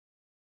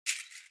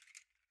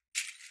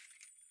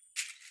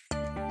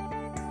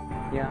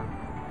Yeah.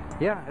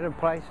 Yeah, it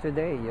applies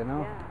today, you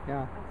know.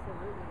 Yeah,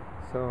 absolutely.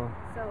 So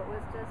it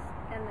was just,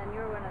 and then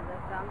you're one of the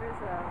founders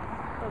of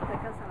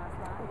Toltecas en las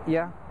Lands.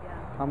 yeah,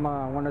 Yeah. I'm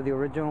one of the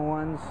original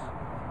ones,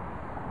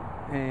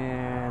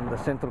 and the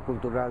Centro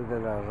Cultural de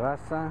la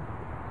Raza.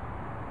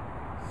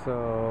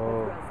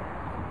 So With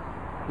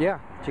Rosa. yeah,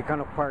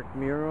 Chicano Park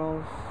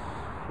murals,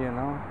 you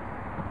know.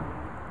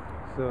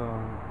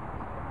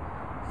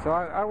 So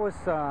I was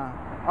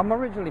I'm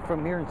originally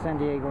from here in San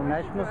Diego,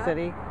 National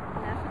City.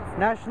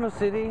 National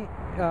City,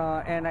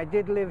 and I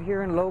did live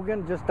here in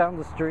Logan, just down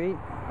the street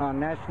on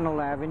National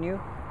Avenue.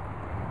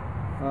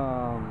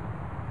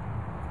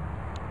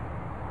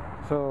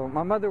 So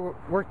my mother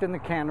worked in the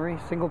cannery,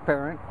 single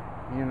parent,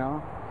 you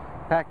know,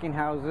 packing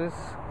houses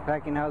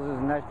in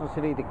National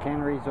City. The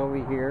cannery's over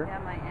here. Yeah,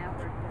 my aunt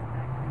worked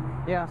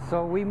at that. Yeah,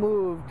 so we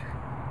moved.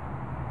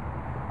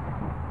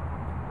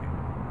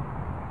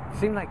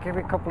 Seemed like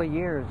every couple of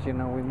years, you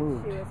know, we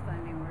moved. She was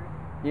finding work.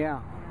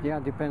 Yeah,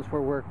 depends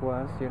where work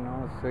was, you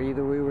know. So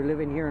either we were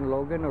living here in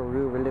Logan or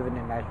we were living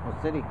in National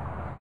City.